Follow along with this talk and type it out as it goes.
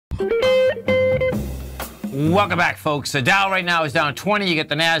Welcome back, folks. The Dow right now is down 20. You get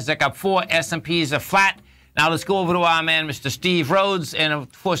the NASDAQ up 4. S&Ps are flat. Now let's go over to our man, Mr. Steve Rhodes. And,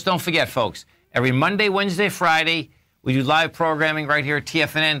 of course, don't forget, folks, every Monday, Wednesday, Friday, we do live programming right here at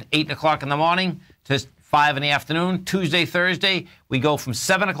TFNN, 8 o'clock in the morning to 5 in the afternoon. Tuesday, Thursday, we go from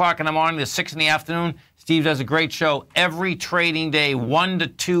 7 o'clock in the morning to 6 in the afternoon. Steve does a great show every trading day, 1 to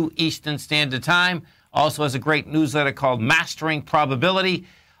 2 Eastern Standard Time. Also has a great newsletter called Mastering Probability.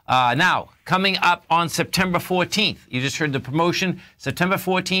 Now, coming up on September 14th, you just heard the promotion, September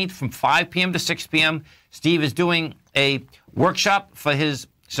 14th from 5 p.m. to 6 p.m., Steve is doing a workshop for his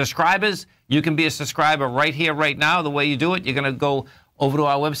subscribers. You can be a subscriber right here, right now. The way you do it, you're going to go over to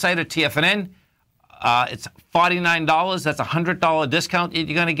our website at TFNN. It's $49. That's a $100 discount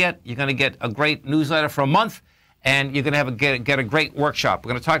you're going to get. You're going to get a great newsletter for a month, and you're going to get a great workshop.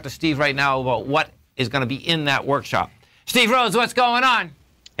 We're going to talk to Steve right now about what is going to be in that workshop. Steve Rhodes, what's going on?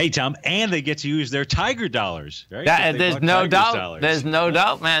 Hey, Tom, and they get to use their Tiger dollars, right? There's no doubt. There's no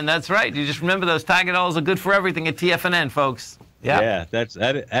doubt, man. That's right. You just remember those Tiger dollars are good for everything at TFNN, folks. Yeah,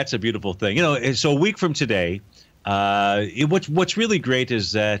 that's a beautiful thing. You know, so a week from today, what's really great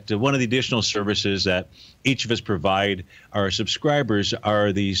is that one of the additional services that each of us provide our subscribers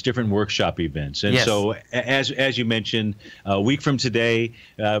are these different workshop events. And so, as you mentioned, a week from today,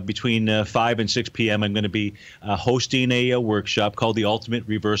 between 5 and 6 p.m., I'm going to be hosting a workshop called the Ultimate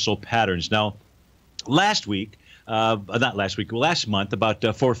Reversal Patterns. Now, last month, about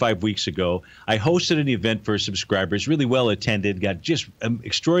 4 or 5 weeks ago, I hosted an event for subscribers, really well attended, got just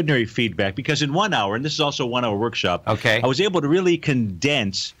extraordinary feedback because in 1 hour, and this is also a 1 hour workshop, I was able to really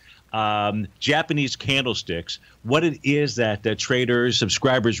condense Japanese candlesticks, what it is that traders,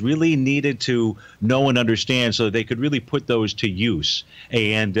 subscribers really needed to know and understand so that they could really put those to use.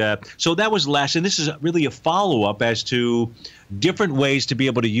 And so that was last, and this is really a follow-up as to different ways to be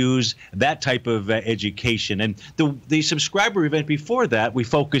able to use that type of education. And the subscriber event before that, we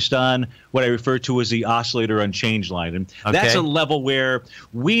focused on what I refer to as the oscillator unchanged line. And that's a level where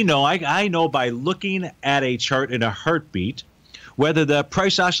we know, I know by looking at a chart in a heartbeat, whether the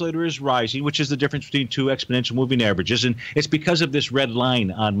price oscillator is rising, which is the difference between two exponential moving averages, and it's because of this red line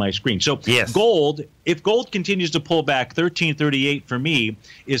on my screen. So gold, if gold continues to pull back, 1338 for me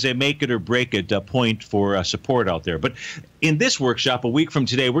is a make it or break it point for support out there. But in this workshop, a week from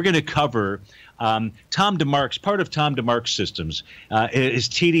today, we're going to cover Tom DeMark's, part of Tom DeMark's systems, is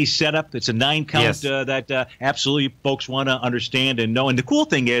TD setup. It's a 9-count that absolutely folks want to understand and know. And the cool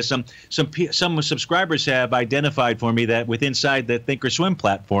thing is some subscribers have identified for me that inside the Thinkorswim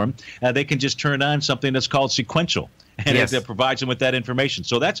platform, they can just turn on something that's called sequential, and it provides them with that information.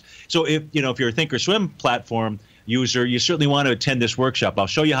 So if you're a Thinkorswim platform user, you certainly want to attend this workshop. I'll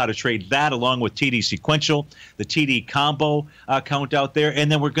show you how to trade that along with TD Sequential, the TD Combo account out there, and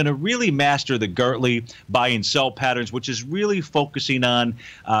then we're going to really master the Gartley buy and sell patterns, which is really focusing on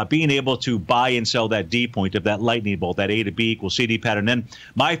being able to buy and sell that D point of that lightning bolt, that A to B equals CD pattern. And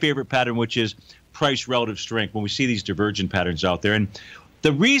my favorite pattern, which is price relative strength, when we see these divergent patterns out there. And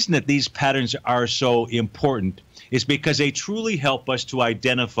the reason that these patterns are so important is because they truly help us to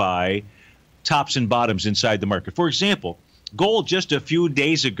identify tops and bottoms inside the market. For example, gold just a few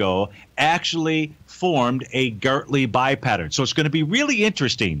days ago actually formed a Gartley buy pattern. So it's going to be really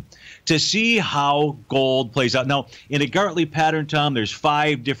interesting to see how gold plays out. Now, in a Gartley pattern, Tom, there's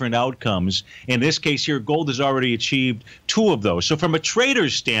 5 different outcomes. In this case here, gold has already achieved 2 of those. So from a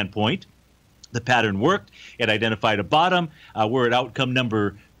trader's standpoint, the pattern worked. It identified a bottom. We're at outcome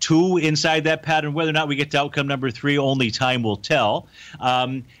number 2 inside that pattern. Whether or not we get to outcome number 3, only time will tell.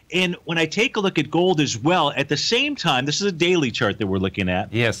 And when I take a look at gold as well, at the same time, this is a daily chart that we're looking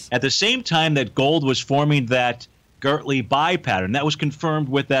at. Yes. At the same time that gold was forming that Gartley buy pattern, that was confirmed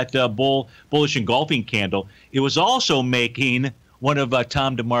with that bullish engulfing candle, it was also making one of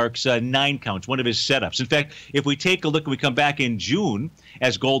Tom DeMark's 9 counts, one of his setups. In fact, if we take a look and we come back in June,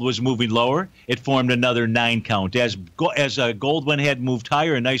 as gold was moving lower, it formed another 9 count. As gold went ahead and moved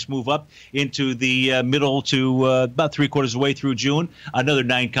higher, a nice move up into the middle to about 3/4 of the way through June, another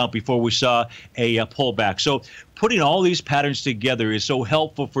 9 count before we saw a pullback. So putting all these patterns together is so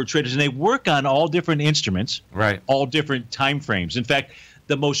helpful for traders, and they work on all different instruments, all different time frames. In fact,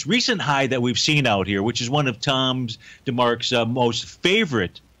 the most recent high that we've seen out here, which is one of Tom DeMark's most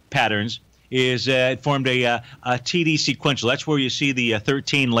favorite patterns, is it formed a TD sequential. That's where you see the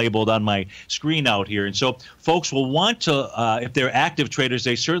 13 labeled on my screen out here. And so folks will want to, if they're active traders,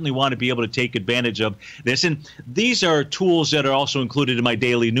 they certainly want to be able to take advantage of this. And these are tools that are also included in my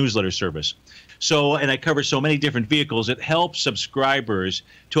daily newsletter service. So, and I cover so many different vehicles, it helps subscribers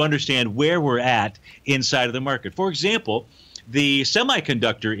to understand where we're at inside of the market. For example, the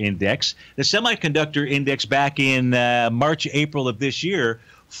semiconductor index. The semiconductor index back in March, April of this year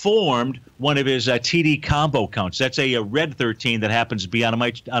formed one of his TD combo counts. That's a red 13 that happens to be on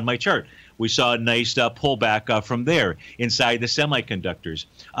my chart. We saw a nice pullback from there inside the semiconductors.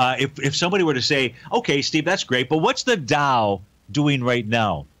 If somebody were to say, okay, Steve, that's great, but what's the Dow doing right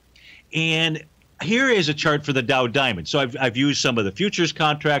now? And here is a chart for the Dow Diamond. So I've used some of the futures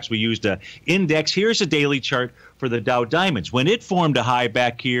contracts. We used an index. Here's a daily chart for the Dow Diamonds. When it formed a high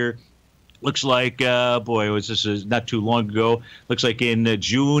back here, looks like, this is not too long ago. Looks like in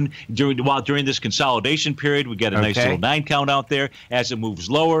June, during this consolidation period, we got a nice little 9 count out there. As it moves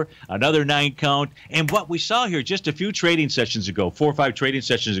lower, another 9 count. And what we saw here just a few trading sessions ago, 4 or 5 trading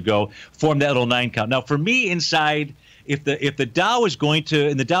sessions ago, formed that little 9 count. Now, for me, inside, if the Dow is going to,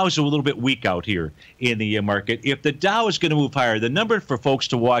 and the Dow is a little bit weak out here in the market, if the Dow is going to move higher, the number for folks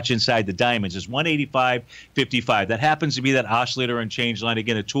to watch inside the diamonds is 185.55. That happens to be that oscillator and change line,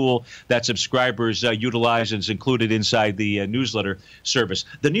 again, a tool that subscribers utilize and is included inside the newsletter service.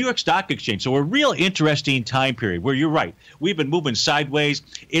 The New York Stock Exchange, so a real interesting time period where you're right. We've been moving sideways.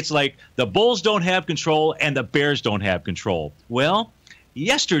 It's like the bulls don't have control and the bears don't have control. Well,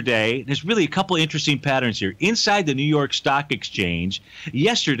 yesterday, there's really a couple of interesting patterns here. Inside the New York Stock Exchange,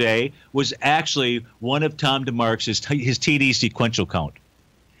 yesterday was actually one of Tom DeMarc's his TD sequential count.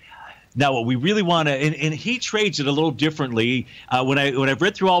 Now, what we really want to, and he trades it a little differently. When I've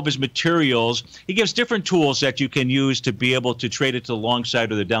read through all of his materials, he gives different tools that you can use to be able to trade it to the long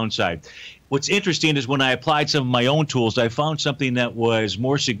side or the downside. What's interesting is when I applied some of my own tools, I found something that was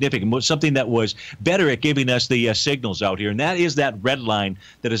more significant, something that was better at giving us the signals out here, and that is that red line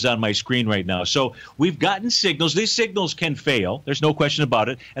that is on my screen right now. So we've gotten signals. These signals can fail. There's no question about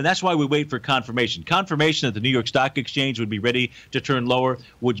it, and that's why we wait for confirmation. Confirmation that the New York Stock Exchange would be ready to turn lower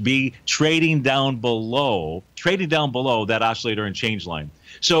would be trading down below that oscillator and change line.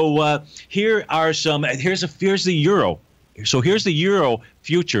 So here are some. Here's the euro. So here's the euro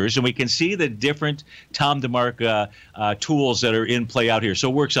futures, and we can see the different Tom DeMarc tools that are in play out here. So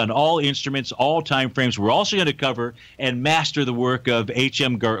it works on all instruments, all time frames. We're also going to cover and master the work of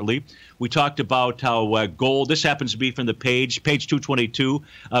H.M. Gartley. We talked about how gold, this happens to be from the page 222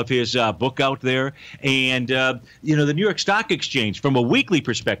 of his book out there. And, the New York Stock Exchange from a weekly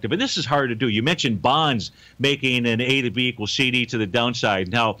perspective, and this is hard to do. You mentioned bonds making an A to B equals CD to the downside,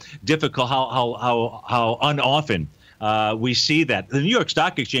 and how difficult, how unoften we see that. The New York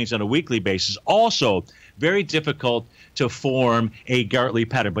Stock Exchange on a weekly basis also very difficult to form a Gartley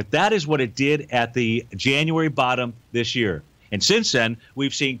pattern. But that is what it did at the January bottom this year. And since then,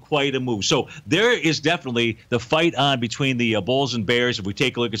 we've seen quite a move. So there is definitely the fight on between the bulls and bears. If we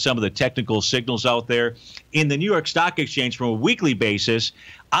take a look at some of the technical signals out there in the New York Stock Exchange from a weekly basis,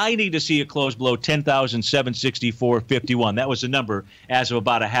 I need to see it close below 10,764.51. That was the number as of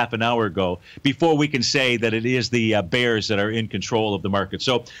about a half an hour ago before we can say that it is the bears that are in control of the market.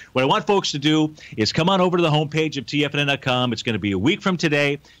 So what I want folks to do is come on over to the homepage of TFNN.com. It's going to be a week from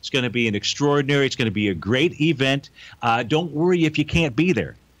today. It's going to be an extraordinary, it's going to be a great event. Don't worry if you can't be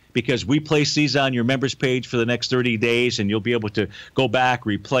there, because we place these on your members page for the next 30 days, and you'll be able to go back,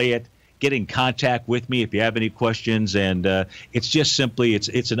 replay it, get in contact with me if you have any questions. And it's just simply,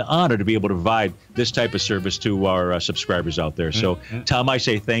 it's an honor to be able to provide this type of service to our subscribers out there. So, Tom, I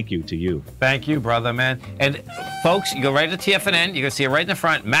say thank you to you. Thank you, brother, man. And, folks, you go right to TFNN. You're going to see it right in the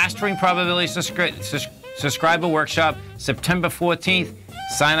front. Mastering Probability Subscriber Workshop, September 14th.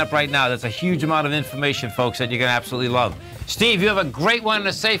 Sign up right now. That's a huge amount of information, folks, that you're going to absolutely love. Steve, you have a great one and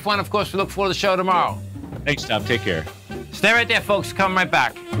a safe one. Of course, we look forward to the show tomorrow. Thanks, Tom. Take care. Stay right there, folks. Come right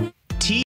back.